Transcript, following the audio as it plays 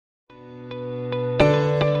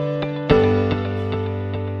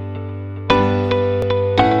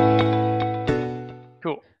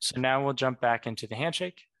So now we'll jump back into the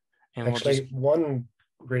handshake. And Actually, one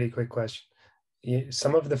really quick question.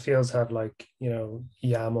 Some of the fields have like,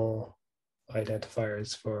 YAML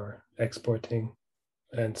identifiers for exporting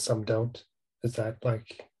and some don't. Is that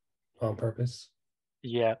like on purpose?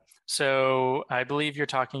 Yeah. So I believe you're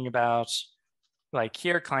talking about like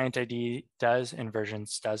here client ID does and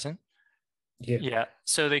versions doesn't. Yeah.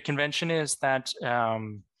 So the convention is that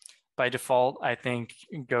by default, I think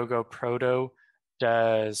GoGo Proto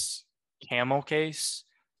does camel case.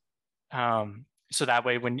 So that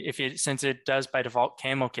way, since it does by default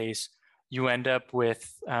camel case, you end up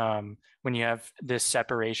with when you have this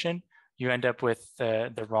separation, you end up with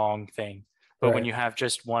the wrong thing. But when you have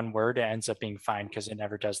just one word, it ends up being fine because it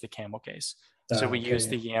never does the camel case. So we use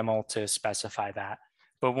the YAML to specify that.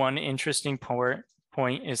 But one interesting point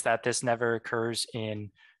is that this never occurs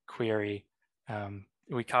in query.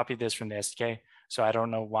 We copied this from the SDK, so I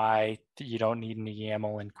don't know why you don't need any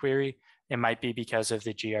YAML in query. It might be because of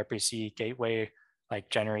the gRPC gateway like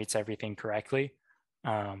generates everything correctly.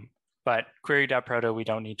 But query.proto, we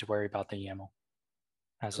don't need to worry about the YAML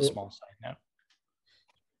as a small side note.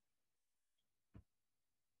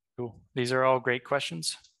 Cool. These are all great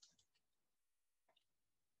questions.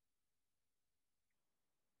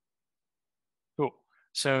 Cool.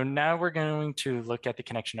 So now we're going to look at the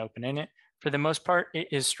ConnectionOpenInit. For the most part, it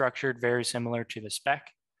is structured very similar to the spec.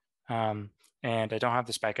 And I don't have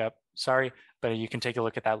the spec up, sorry, but you can take a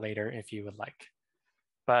look at that later if you would like.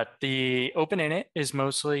 But the OpenInit is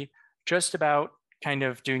mostly just about kind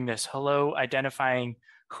of doing this hello, identifying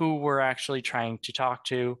who we're actually trying to talk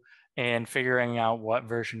to and figuring out what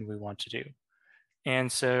version we want to do. And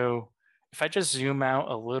so if I just zoom out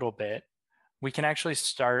a little bit, we can actually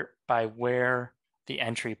start by where the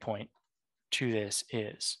entry point to this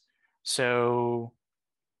is. So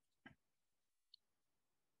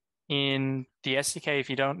in the SDK, if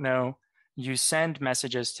you don't know, you send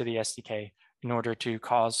messages to the SDK in order to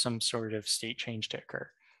cause some sort of state change to occur.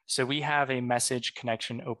 So we have a message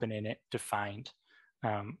ConnectionOpenInit defined,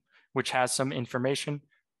 which has some information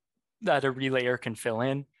that a relayer can fill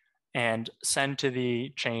in and send to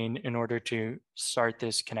the chain in order to start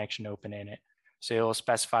this ConnectionOpenInit. So it'll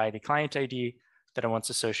specify the client ID that it wants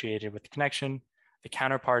associated with the connection, the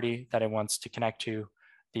counterparty that it wants to connect to,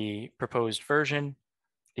 the proposed version,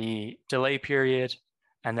 the delay period,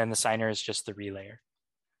 and then the signer is just the relayer.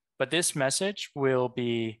 But this message will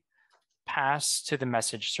be passed to the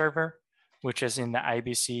message server, which is in the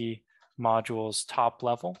IBC module's top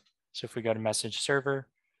level. So if we go to message server,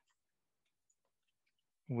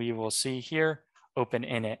 we will see here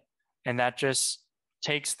OpenInit, and that just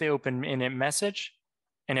takes the OpenInit message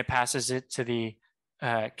and it passes it to the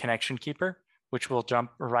connection keeper, which will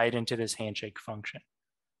jump right into this handshake function.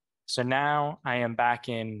 So now I am back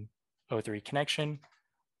in O3 connection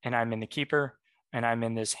and I'm in the keeper and I'm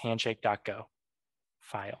in this handshake.go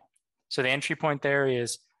file. So the entry point there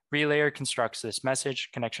is relayer constructs this message,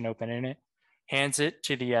 ConnectionOpenInit, hands it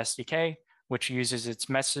to the SDK, which uses its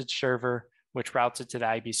message server, which routes it to the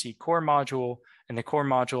IBC core module, and the core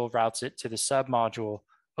module routes it to the sub module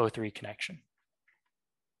O3 connection.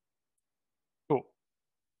 Cool.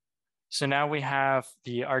 So now we have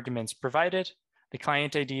the arguments provided, the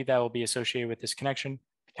client ID that will be associated with this connection,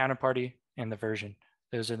 the counterparty, and the version.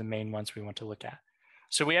 Those are the main ones we want to look at.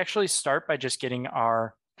 So we actually start by just getting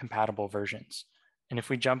our compatible versions. And if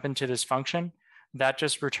we jump into this function, that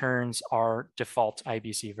just returns our default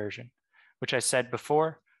IBC version, which I said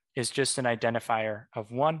before is just an identifier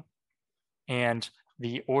of 1, and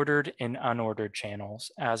the ordered and unordered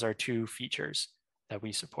channels as our 2 features that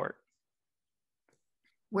we support.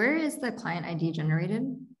 Where is the client ID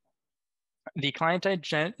generated? The client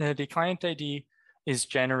ID is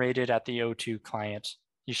generated at the O2 client.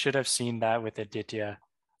 You should have seen that with Aditya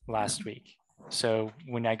last week. So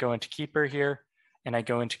when I go into Keeper here and I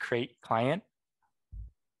go into Create Client,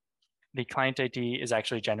 the client ID is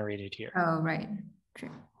actually generated here. Oh, right.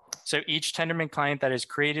 True. So each Tendermint client that is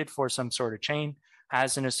created for some sort of chain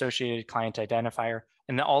has an associated client identifier,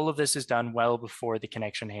 and all of this is done well before the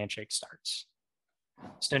connection handshake starts.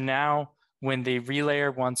 So now when the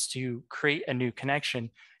relayer wants to create a new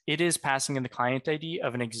connection, it is passing in the client ID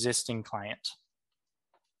of an existing client.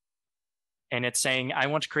 And it's saying, I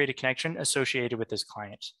want to create a connection associated with this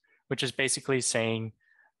client, which is basically saying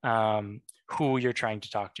who you're trying to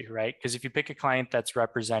talk to, right? Because if you pick a client that's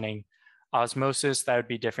representing Osmosis, that would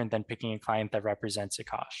be different than picking a client that represents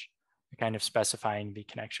Akash. You're kind of specifying the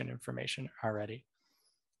connection information already.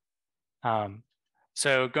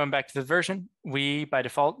 So going back to the version, we by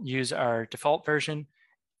default use our default version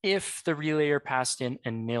if the relayer passed in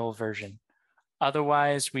a nil version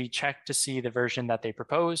Otherwise, we check to see the version that they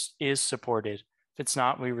proposed is supported. If it's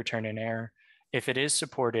not, we return an error. If it is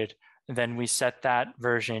supported, then we set that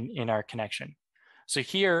version in our connection. So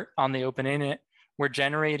here on the OpenInit, we're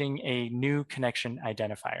generating a new connection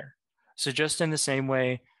identifier. So just in the same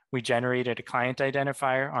way we generated a client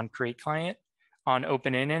identifier on create client, on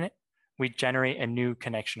OpenInit, we generate a new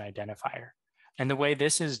connection identifier. And the way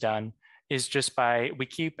this is done is just by, we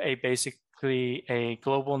keep a basically a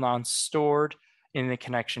global nonce stored in the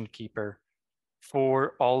connection keeper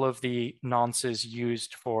for all of the nonces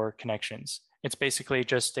used for connections. It's basically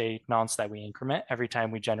just a nonce that we increment every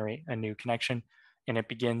time we generate a new connection, and it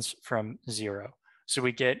begins from 0. So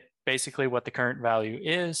we get basically what the current value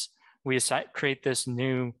is. We create this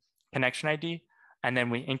new connection ID, and then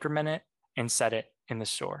we increment it and set it in the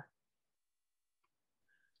store.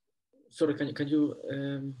 Sorry, can you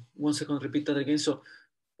 1 second repeat that again? So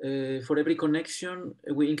for every connection,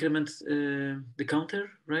 we increment the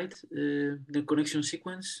counter, right? The connection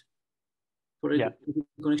sequence for every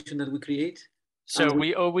connection that we create. So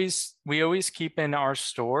we always keep in our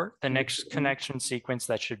store the next connection sequence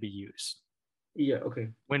that should be used. Yeah, okay.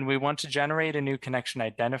 When we want to generate a new connection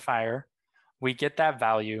identifier, we get that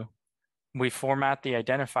value, we format the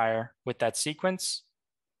identifier with that sequence,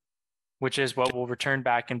 which is what we'll return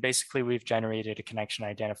back. And basically we've generated a connection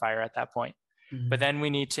identifier at that point. Mm-hmm. But then we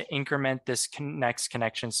need to increment this next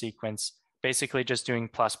connection sequence, basically just doing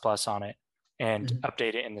 ++ on it and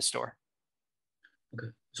update it in the store. Okay.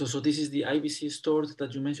 So this is the IBC stored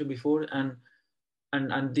that you mentioned before, and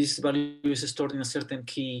this value is stored in a certain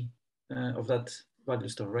key of that value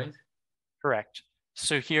store, right? Correct.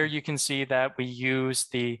 So here you can see that we use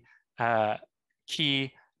the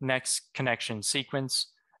key next connection sequence,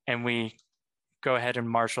 and we go ahead and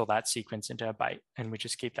marshal that sequence into a byte, and we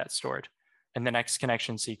just keep that stored. And the next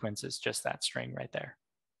connection sequence is just that string right there.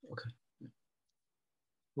 Okay.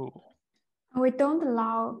 Ooh. We don't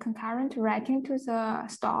allow concurrent writing to the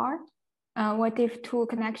store. What if 2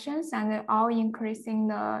 connections and all increasing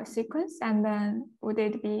the sequence, and then would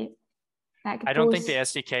it be like? I don't think the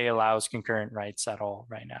SDK allows concurrent writes at all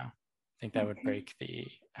right now. I think that would break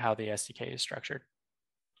how the SDK is structured.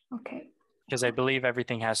 Okay. Because I believe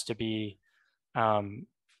everything has to be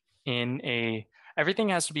everything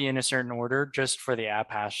has to be in a certain order just for the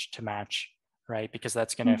app hash to match, right? Because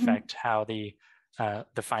that's going to affect how the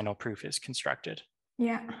final proof is constructed.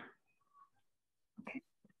 Yeah. Okay.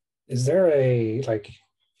 Is there a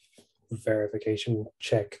verification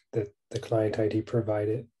check that the client ID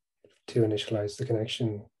provided to initialize the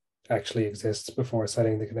connection actually exists before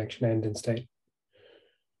setting the connection end in state?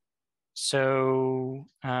 So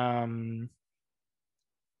that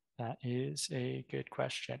is a good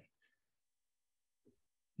question.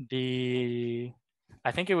 I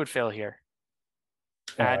think it would fail here.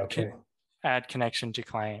 Add connection to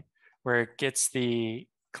client, where it gets the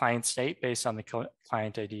client state based on the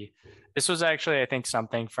client ID. This was actually, I think,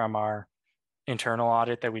 something from our internal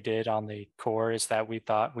audit that we did on the core, is that we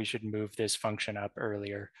thought we should move this function up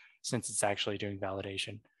earlier since it's actually doing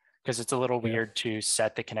validation, because it's a little weird to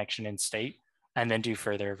set the connection in state and then do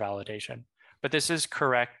further validation. But this is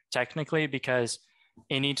correct technically, because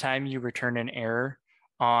anytime you return an error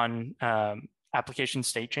on application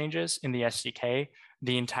state changes in the SDK,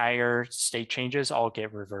 the entire state changes all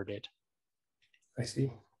get reverted. I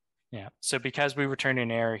see. Yeah, so because we return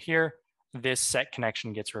an error here, this set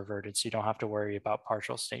connection gets reverted, so you don't have to worry about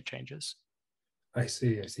partial state changes. I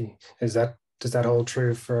see. Does that hold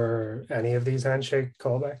true for any of these handshake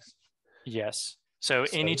callbacks? Yes. So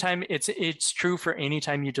anytime it's true for any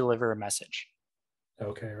time you deliver a message.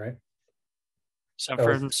 Okay, right. So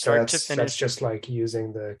from start to finish. That's just like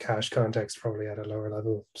using the cache context probably at a lower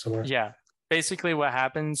level somewhere. Yeah. Basically what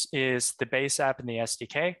happens is the base app in the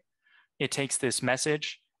SDK, it takes this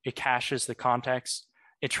message, it caches the context,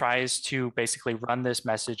 it tries to basically run this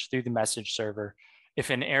message through the message server. If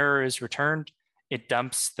an error is returned, it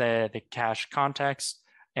dumps the cache context,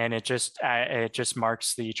 and it just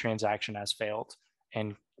marks the transaction as failed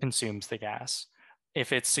and consumes the gas.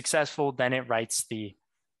 If it's successful, then it writes the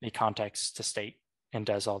context to state and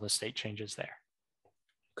does all the state changes there.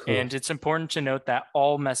 Cool. And it's important to note that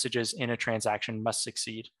all messages in a transaction must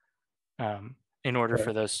succeed in order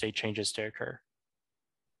for those state changes to occur.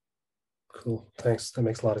 Cool, thanks. That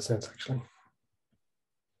makes a lot of sense, actually.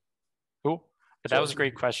 Cool, but that was a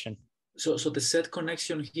great question. So the set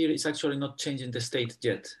connection here is actually not changing the state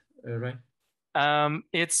yet, right?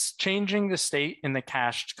 It's changing the state in the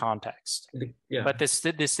cached context. But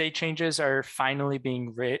the state changes are finally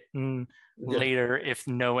being written later if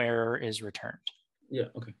no error is returned. Yeah,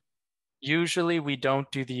 okay. Usually we don't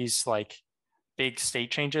do these like big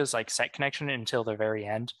state changes like set connection until the very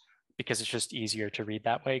end, because it's just easier to read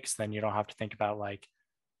that way, because then you don't have to think about like,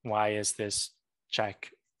 why is this check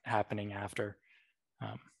happening after?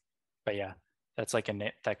 But yeah, that's like a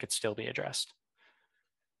nit that could still be addressed.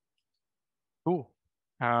 Cool.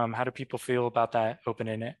 How do people feel about that open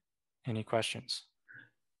init? Any questions?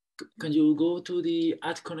 Can you go to the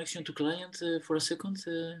add connection to client for a second?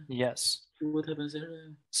 Yes. What happens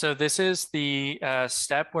there? So this is the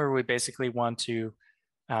step where we basically want to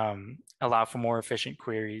allow for more efficient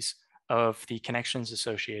queries of the connections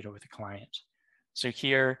associated with the client. So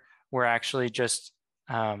here we're actually just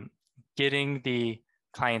getting the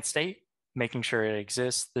client state, making sure it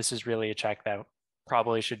exists. This is really a check that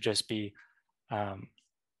probably should just be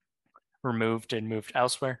removed and moved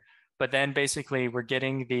elsewhere. But then basically we're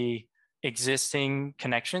getting the existing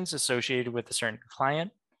connections associated with a certain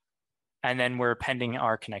client, and then we're appending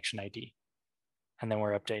our connection ID, and then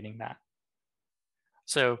we're updating that.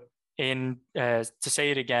 So to say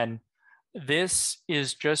it again, this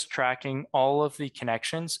is just tracking all of the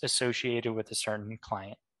connections associated with a certain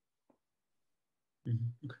client.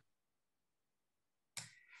 Mm-hmm. Okay.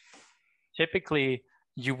 Typically,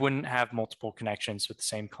 you wouldn't have multiple connections with the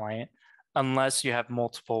same client unless you have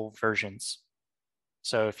multiple versions.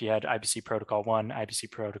 So if you had IBC Protocol 1, IBC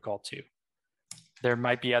Protocol 2. There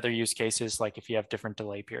might be other use cases, like if you have different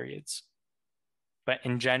delay periods. But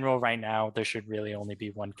in general, right now, there should really only be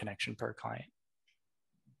one connection per client.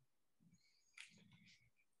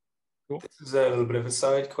 Cool. This is a little bit of a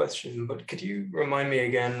side question, but could you remind me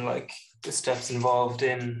again, like the steps involved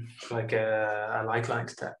in like a light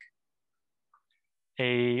client attack?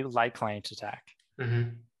 A light client attack. Mm-hmm.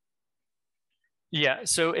 Yeah,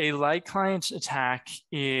 so a light client attack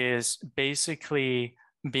is basically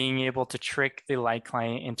being able to trick the light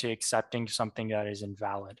client into accepting something that is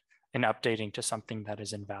invalid and updating to something that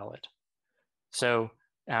is invalid. So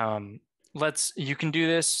you can do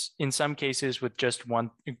this in some cases with just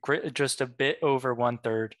a bit over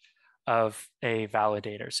 1/3 of a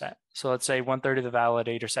validator set. So let's say 1/3 of the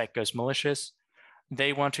validator set goes malicious.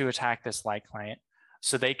 They want to attack this light client.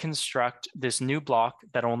 So they construct this new block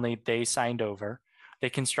that only they signed over. They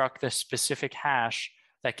construct this specific hash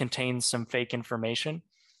that contains some fake information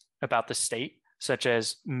about the state, such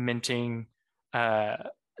as minting,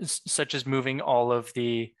 such as moving all of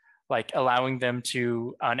the, like allowing them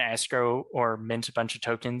to unescrow or mint a bunch of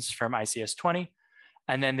tokens from ICS20.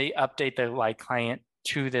 And then they update the light client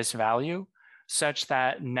to this value such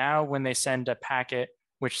that now when they send a packet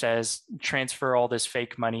which says transfer all this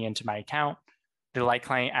fake money into my account, the light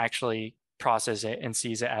client actually processes it and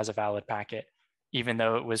sees it as a valid packet, even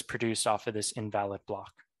though it was produced off of this invalid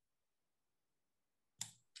block.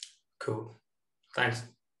 Cool. Thanks.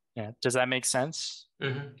 Yeah. Does that make sense?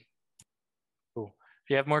 Mm-hmm. Cool. If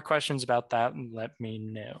you have more questions about that, let me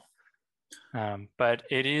know. But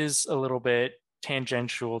it is a little bit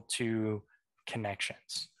tangential to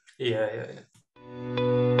connections. Yeah.